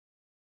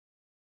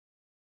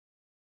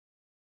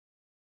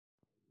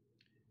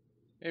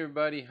Hey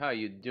everybody, how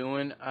you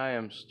doing? I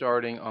am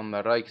starting on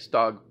the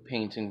Reichstag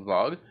Painting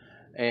vlog,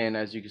 and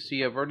as you can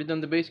see, I've already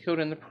done the base coat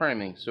and the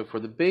priming. So for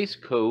the base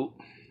coat,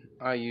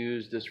 I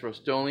use this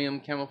Rust-Oleum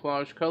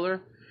camouflage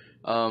color.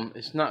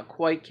 It's not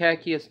quite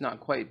khaki, it's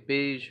not quite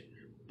beige,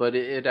 but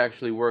it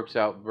actually works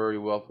out very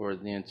well for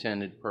the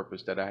intended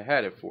purpose that I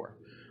had it for.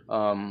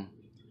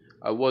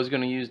 I was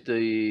going to use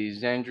the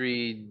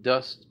Xandri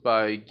Dust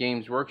by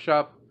Games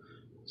Workshop.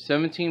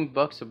 17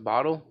 bucks a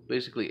bottle,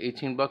 basically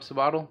 18 bucks a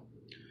bottle.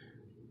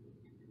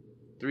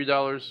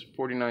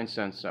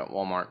 $3.49 at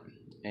Walmart,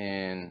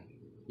 and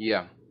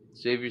yeah,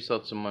 save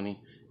yourself some money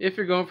if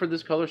you're going for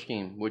this color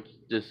scheme, which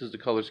this is the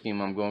color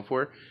scheme I'm going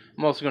for.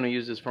 I'm also going to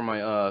use this for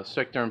my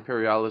Sector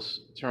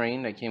Imperialis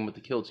terrain that came with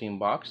the Kill Team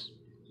box.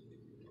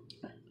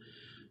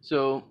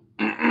 So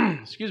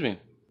excuse me,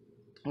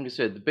 like I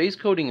said, the base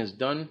coating is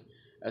done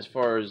as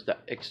far as the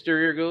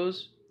exterior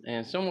goes,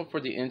 and somewhat for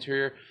the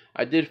interior.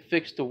 I did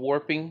fix the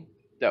warping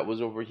that was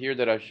over here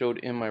that I showed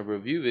in my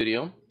review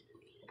video.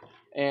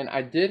 And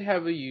I did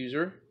have a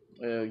user,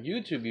 a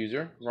YouTube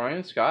user,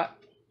 Ryan Scott,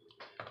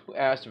 who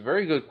asked a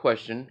very good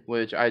question,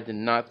 which I did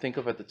not think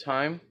of at the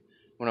time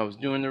when I was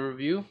doing the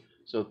review.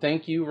 So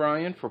thank you,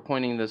 Ryan, for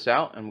pointing this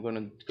out. I'm going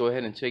to go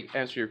ahead and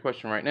answer your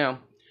question right now.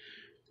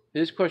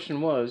 His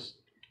question was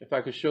if I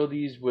could show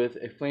these with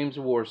a Flames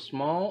of War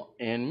small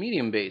and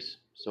medium base.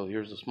 So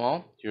here's the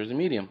small, here's the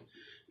medium.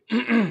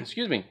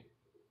 Excuse me.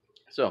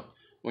 So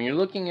when you're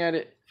looking at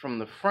it from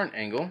the front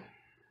angle,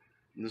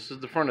 this is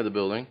the front of the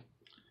building.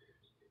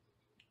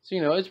 So,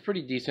 you know, it's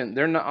pretty decent.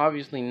 They're not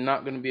obviously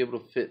not going to be able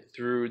to fit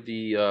through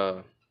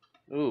the,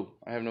 ooh,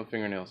 I have no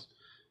fingernails.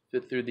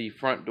 Fit through the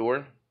front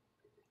door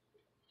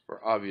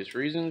for obvious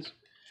reasons.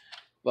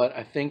 But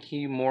I think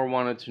he more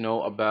wanted to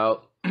know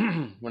about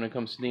when it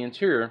comes to the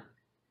interior,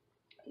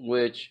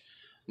 which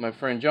my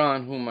friend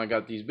John, whom I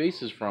got these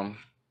bases from,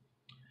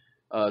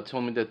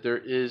 told me that there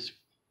is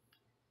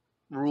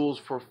rules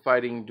for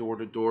fighting door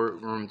to door,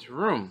 room to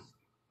room.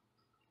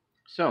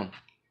 So,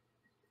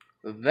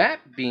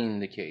 that being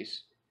the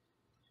case,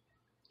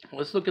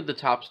 let's look at the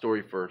top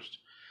story first.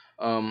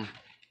 You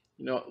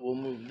know, we'll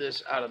move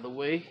this out of the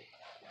way.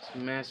 It's a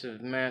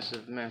massive,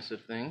 massive,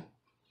 massive thing.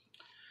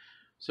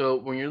 So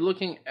when you're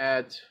looking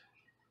at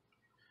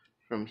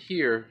from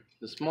here,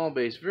 the small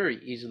base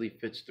very easily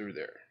fits through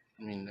there.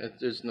 I mean,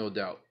 there's no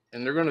doubt.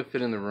 And they're going to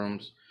fit in the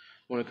rooms.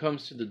 When it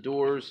comes to the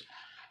doors,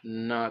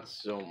 not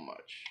so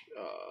much.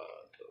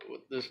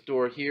 With this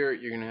door here,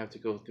 you're going to have to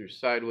go through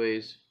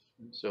sideways.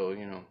 So,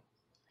 you know.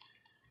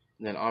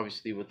 And then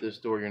obviously with this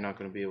door you're not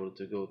going to be able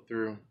to go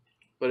through,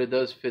 but it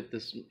does fit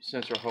this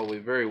sensor hallway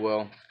very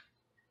well.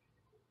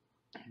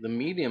 The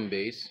medium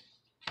base,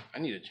 I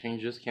need to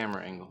change this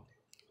camera angle.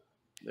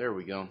 There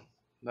we go,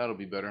 that'll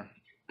be better.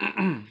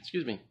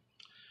 Excuse me.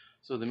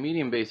 So the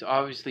medium base,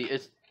 obviously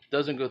it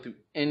doesn't go through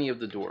any of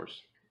the doors,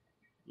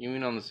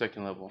 even on the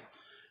second level.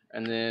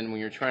 And then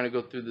when you're trying to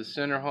go through the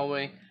center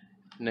hallway,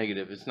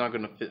 negative, it's not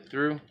going to fit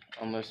through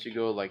unless you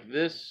go like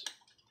this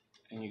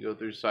and you go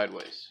through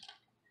sideways.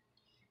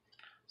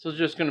 So it's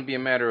just going to be a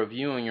matter of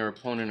you and your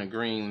opponent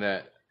agreeing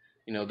that,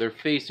 you know, they're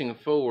facing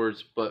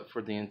forwards, but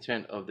for the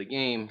intent of the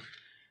game,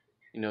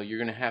 you know, you're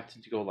going to have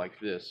to go like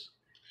this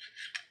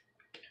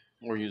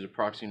or use a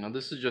proxy. Now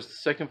this is just the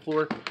second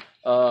floor.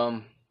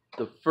 The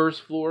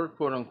first floor,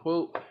 quote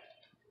unquote,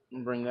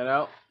 I'll bring that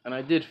out. And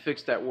I did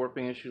fix that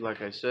warping issue,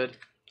 like I said.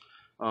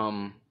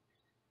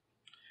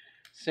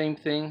 Same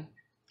thing,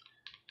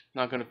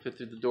 not going to fit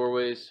through the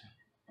doorways.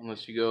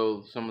 Unless you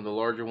go some of the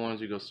larger ones,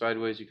 you go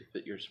sideways, you can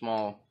fit your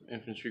small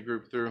infantry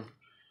group through.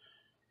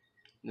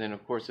 And then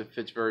of course it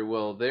fits very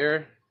well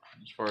there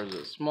as far as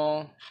a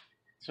small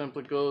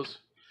template goes.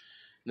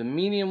 The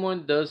medium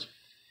one does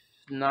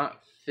not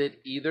fit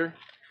either.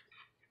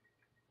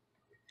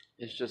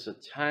 It's just a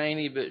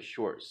tiny bit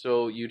short.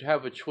 So you'd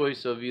have a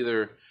choice of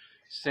either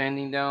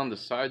sanding down the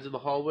sides of the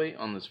hallway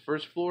on this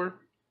first floor,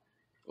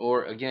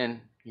 or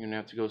again, you're going to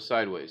have to go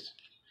sideways.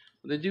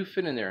 But they do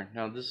fit in there.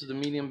 Now this is the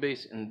medium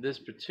base in this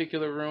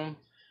particular room.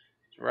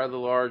 It's rather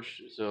large,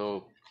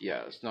 so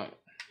yeah, it's not,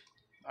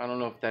 I don't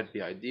know if that'd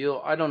be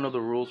ideal. I don't know the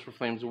rules for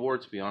Flames of War,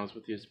 to be honest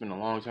with you. It's been a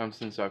long time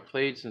since I've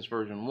played, since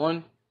version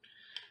 1.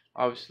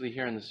 Obviously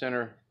here in the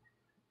center,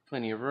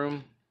 plenty of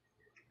room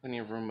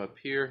up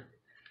here.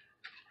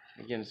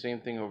 Again,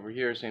 same thing over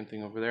here, same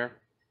thing over there.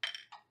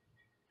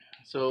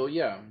 So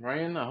yeah,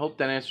 Ryan, I hope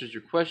that answers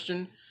your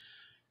question.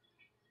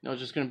 Now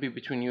it's just going to be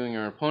between you and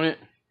your opponent.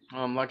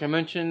 Like I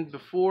mentioned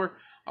before,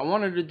 I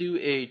wanted to do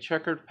a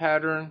checkered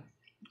pattern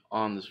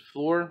on this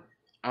floor.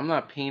 I'm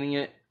not painting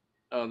it.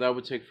 That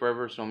would take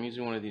forever, so I'm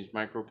using one of these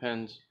micro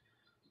pens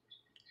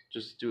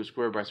just to do a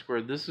square by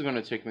square. This is going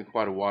to take me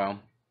quite a while.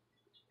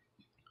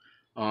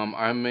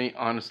 I may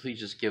honestly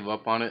just give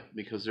up on it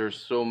because there's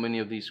so many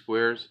of these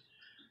squares.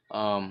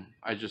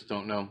 I just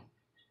don't know.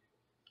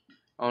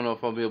 I don't know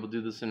if I'll be able to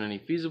do this in any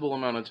feasible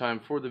amount of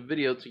time for the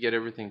video to get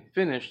everything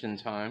finished in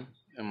time,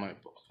 in my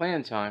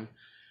planned time.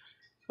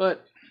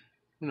 But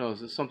who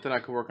knows, it's something I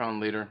could work on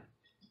later.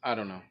 I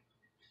don't know.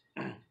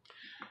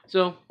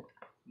 So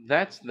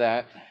that's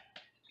that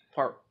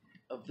part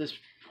of this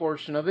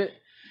portion of it.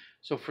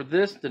 So for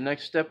this, the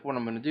next step, what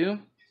I'm going to do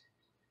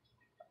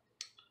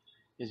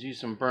is use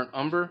some burnt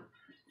umber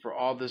for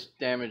all this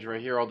damage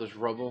right here, all this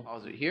rubble.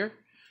 Pause it here,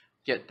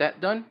 get that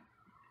done,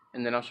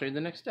 and then I'll show you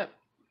the next step.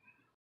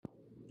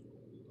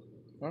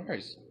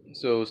 Alright,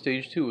 so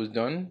stage 2 was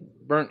done.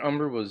 Burnt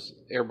umber was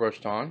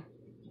airbrushed on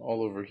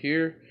all over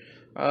here.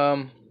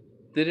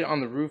 Did it on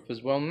the roof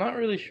as well. Not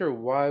really sure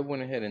why I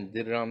went ahead and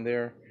did it on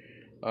there.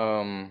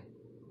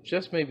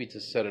 Just maybe to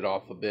set it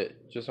off a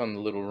bit, just on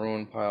the little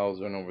ruin piles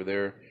and over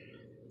there,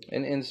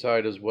 and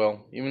inside as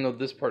well. Even though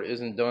this part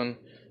isn't done,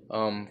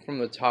 from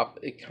the top,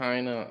 it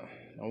kind of,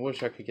 I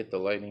wish I could get the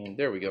lighting in.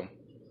 There we go.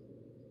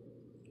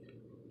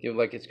 Give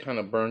like it's kind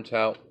of burnt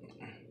out,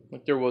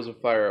 like there was a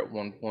fire at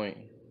one point.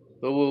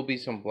 There will be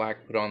some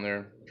black put on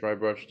there, dry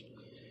brushed.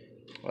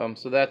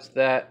 So that's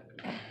that.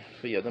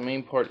 But yeah, the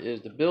main part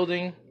is the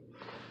building.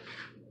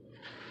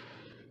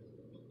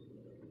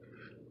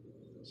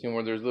 See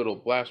where there's little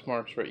blast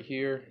marks right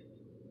here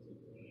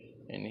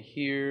and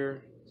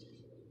here.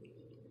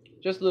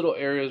 Just little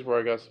areas where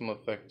I got some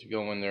effect to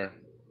go in there.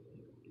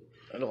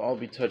 It'll all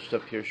be touched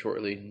up here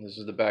shortly. This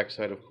is the back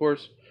side, of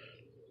course.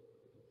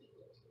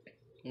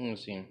 You can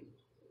see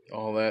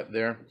all that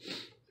there.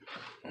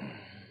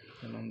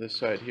 And on this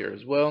side here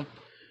as well.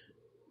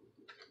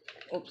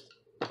 Oops.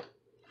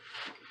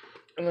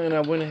 And then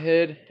I went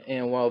ahead,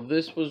 and while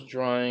this was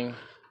drying,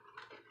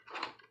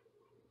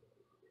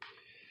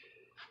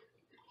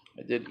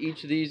 I did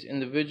each of these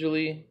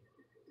individually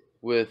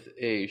with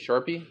a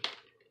Sharpie,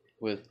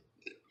 with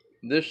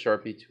this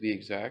Sharpie to be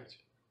exact.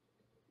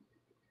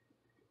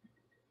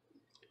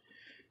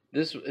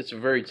 It's a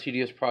very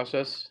tedious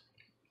process.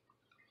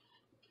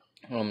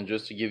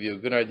 Just to give you a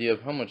good idea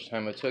of how much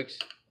time it took.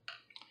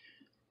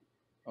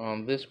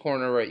 On this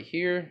corner right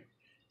here,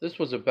 this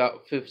was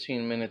about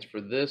 15 minutes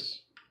for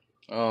this.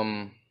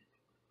 So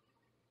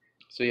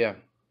yeah,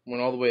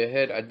 went all the way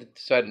ahead. I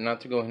decided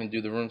not to go ahead and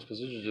do the rooms because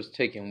this was just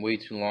taking way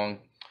too long.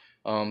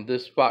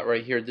 This spot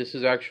right here, this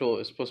is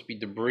it's supposed to be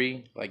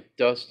debris, like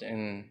dust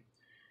and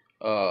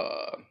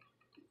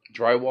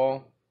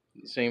drywall.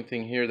 Same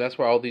thing here. That's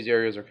why all these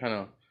areas are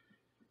kind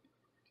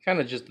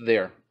of just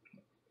there.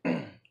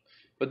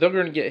 But they're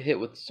going to get hit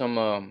with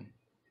some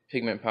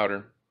pigment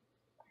powder.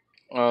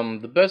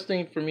 The best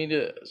thing for me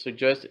to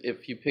suggest,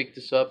 if you pick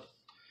this up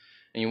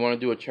and you want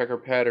to do a checker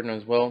pattern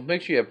as well,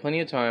 make sure you have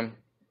plenty of time.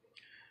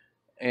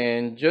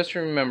 And just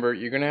remember,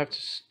 you're going to have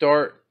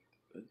to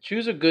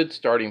choose a good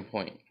starting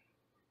point.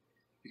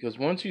 Because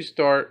once you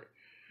start,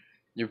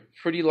 you're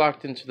pretty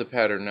locked into the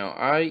pattern. Now,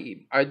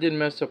 I did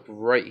mess up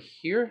right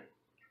here.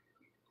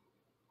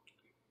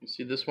 You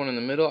see this one in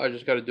the middle? I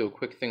just got to do a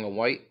quick thing of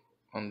white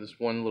on this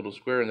one little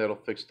square, and that'll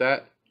fix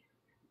that.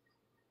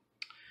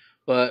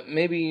 But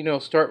maybe,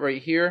 start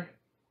right here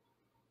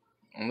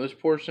on this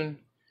portion.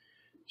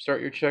 Start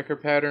your checker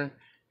pattern,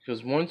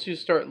 because once you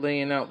start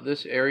laying out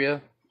this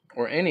area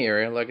or any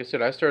area, like I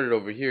said, I started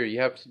over here. You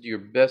have to do your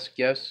best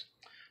guess.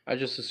 I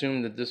just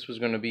assumed that this was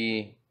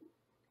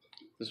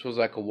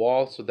like a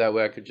wall, so that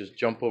way I could just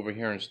jump over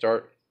here and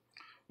start,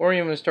 or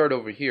even start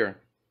over here.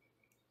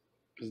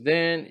 Because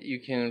then you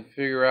can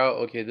figure out,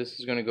 okay, this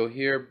is going to go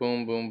here,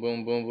 boom, boom,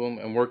 boom, boom, boom,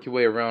 and work your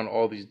way around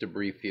all these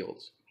debris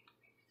fields.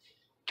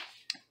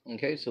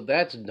 Okay, so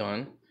that's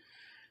done.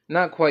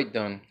 Not quite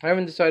done. I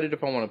haven't decided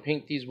if I want to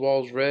paint these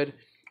walls red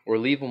or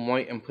leave them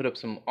white and put up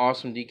some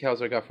awesome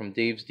decals I got from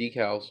Dave's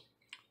Decals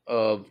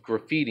of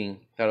graffiti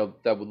that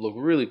would look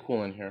really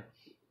cool in here.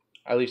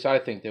 At least I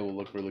think they will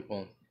look really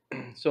cool.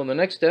 So the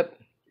next step,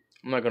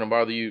 I'm not going to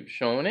bother you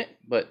showing it,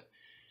 but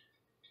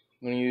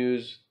I'm going to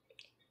use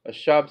a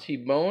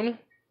pt.1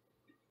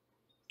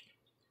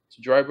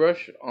 to dry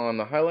brush on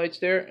the highlights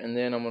there, and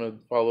then I'm going to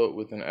follow it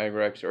with an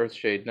Agrax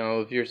Earthshade. Now,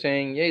 if you're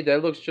saying, yay,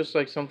 that looks just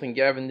like something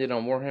Gavin did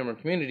on Warhammer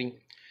Community,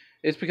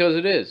 it's because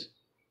it is.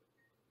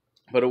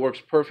 But it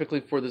works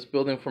perfectly for this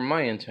building for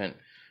my intent.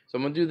 So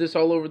I'm going to do this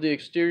all over the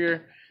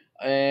exterior,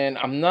 and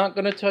I'm not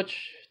going to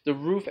touch the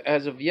roof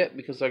as of yet,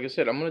 because like I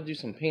said, I'm going to do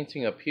some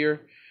painting up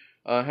here.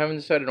 I haven't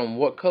decided on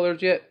what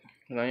colors yet,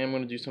 and I am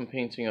going to do some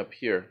painting up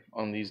here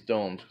on these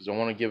domes, because I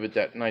want to give it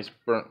that nice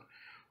burnt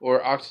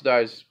or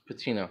oxidized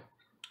patina.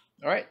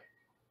 Alright,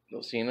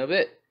 we'll see you in a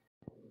bit.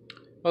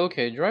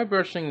 Okay, dry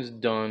brushing is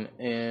done,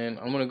 and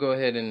I'm going to go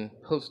ahead and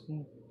post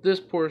this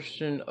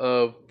portion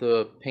of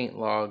the paint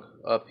log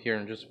up here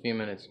in just a few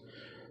minutes.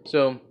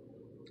 So,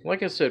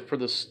 like I said, for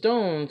the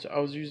stones, I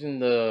was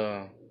using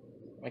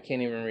I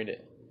can't even read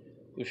it,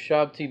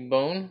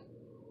 pt.1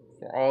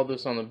 for all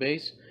this on the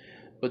base.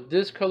 But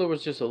this color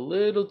was just a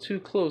little too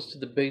close to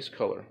the base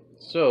color.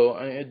 So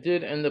I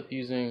did end up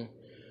using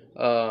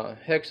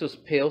Hexa's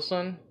Pale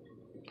Sun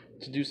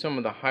to do some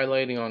of the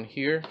highlighting on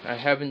here. I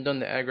haven't done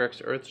the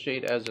Agrax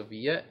Earthshade as of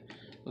yet.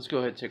 Let's go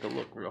ahead and take a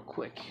look real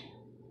quick.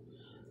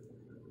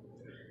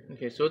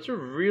 Okay, so it's a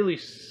really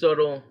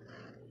subtle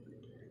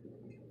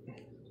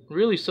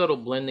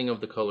blending of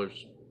the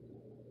colors.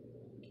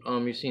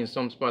 You see in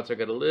some spots I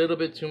got a little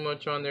bit too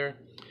much on there.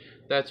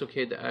 that's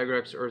okay. The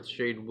Agrax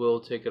Earthshade will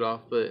take it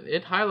off, but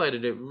it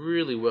highlighted it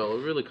really well.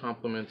 It really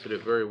complemented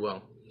it very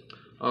well.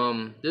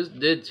 This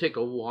did take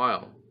a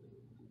while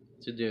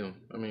to do.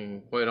 I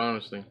mean, quite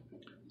honestly,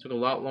 it took a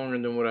lot longer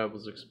than what I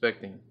was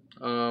expecting.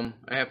 I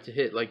have to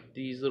hit like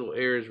these little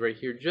areas right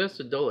here just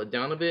to dull it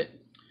down a bit,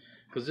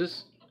 because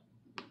this,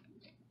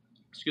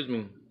 excuse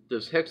me,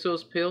 this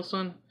Hexos Pale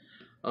Sun,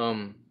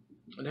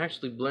 it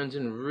actually blends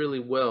in really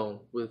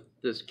well with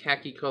this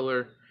khaki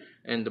color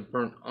and the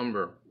burnt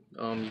umber.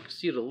 You can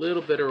see it a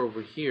little better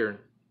over here,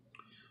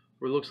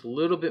 where it looks a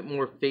little bit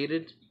more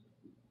faded.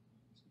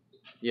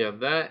 Yeah,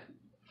 that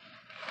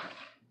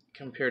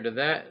compared to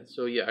that.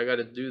 So yeah, I got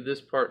to do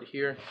this part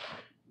here.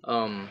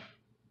 But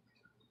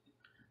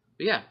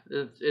yeah,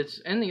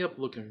 it's ending up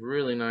looking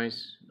really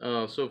nice.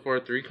 So far,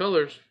 3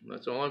 colors.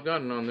 That's all I've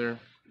gotten on there.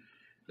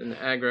 Then the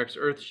Agrax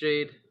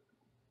Earthshade,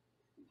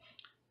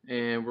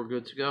 and we're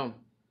good to go.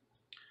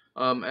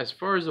 As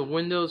far as the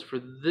windows for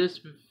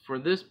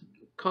this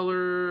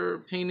color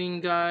painting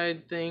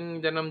guide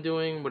thing that I'm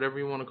doing, whatever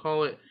you want to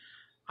call it,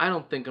 I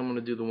don't think I'm gonna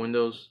do the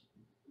windows,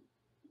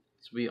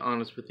 to be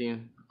honest with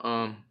you.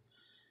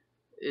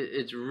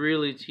 It's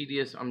really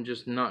tedious. I'm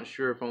just not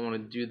sure if I want to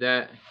do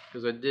that,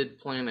 because I did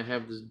plan to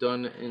have this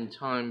done in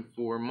time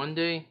for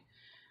Monday,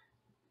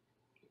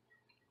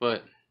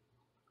 but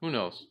who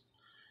knows?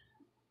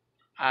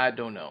 I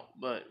don't know,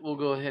 but we'll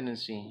go ahead and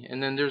see.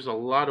 And then there's a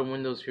lot of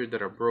windows here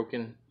that are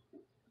broken,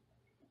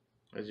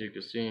 as you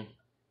can see.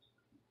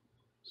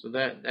 So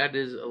that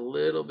is a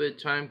little bit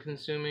time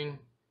consuming.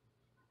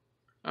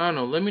 I don't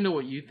know. Let me know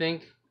what you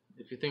think.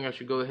 If you think I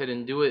should go ahead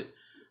and do it,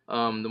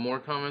 the more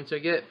comments I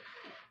get,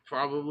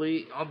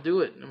 probably I'll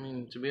do it. I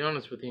mean, to be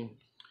honest with you,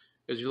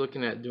 because you're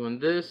looking at doing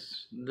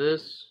this,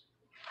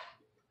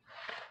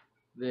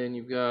 then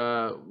you've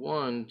got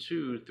 1,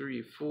 2,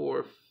 3,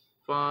 4,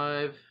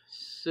 5,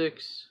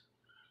 6,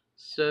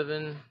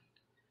 7,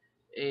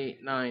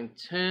 8, 9,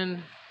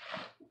 10,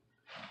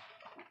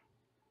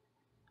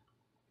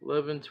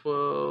 11,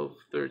 12,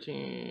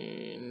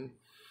 13,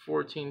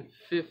 14,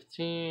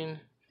 15.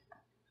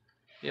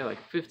 Yeah, like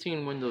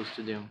 15 windows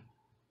to do.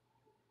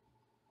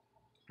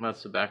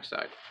 That's the back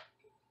side.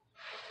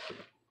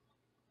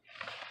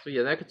 So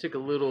yeah, that could take a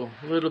little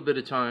bit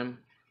of time,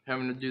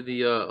 having to do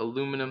the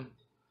aluminum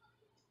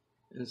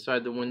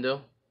inside the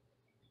window.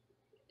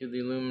 Do the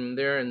aluminum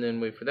there, and then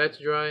wait for that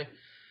to dry,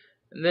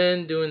 and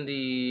then doing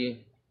the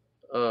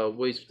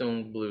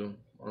Waystone blue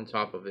on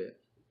top of it.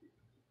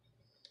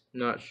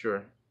 Not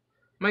sure.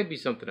 Might be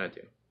something I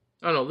do.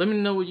 I don't know. Let me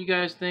know what you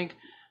guys think.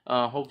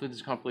 Hopefully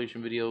this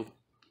compilation video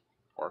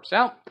works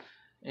out,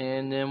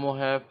 and then we'll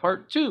have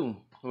part 2,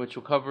 which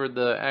will cover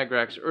the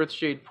Agrax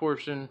Earthshade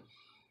portion,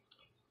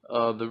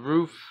 the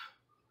roof,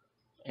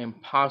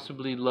 and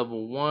possibly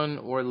level 1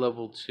 or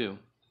level 2.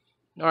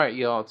 Alright,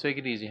 y'all. Take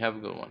it easy. Have a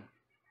good one.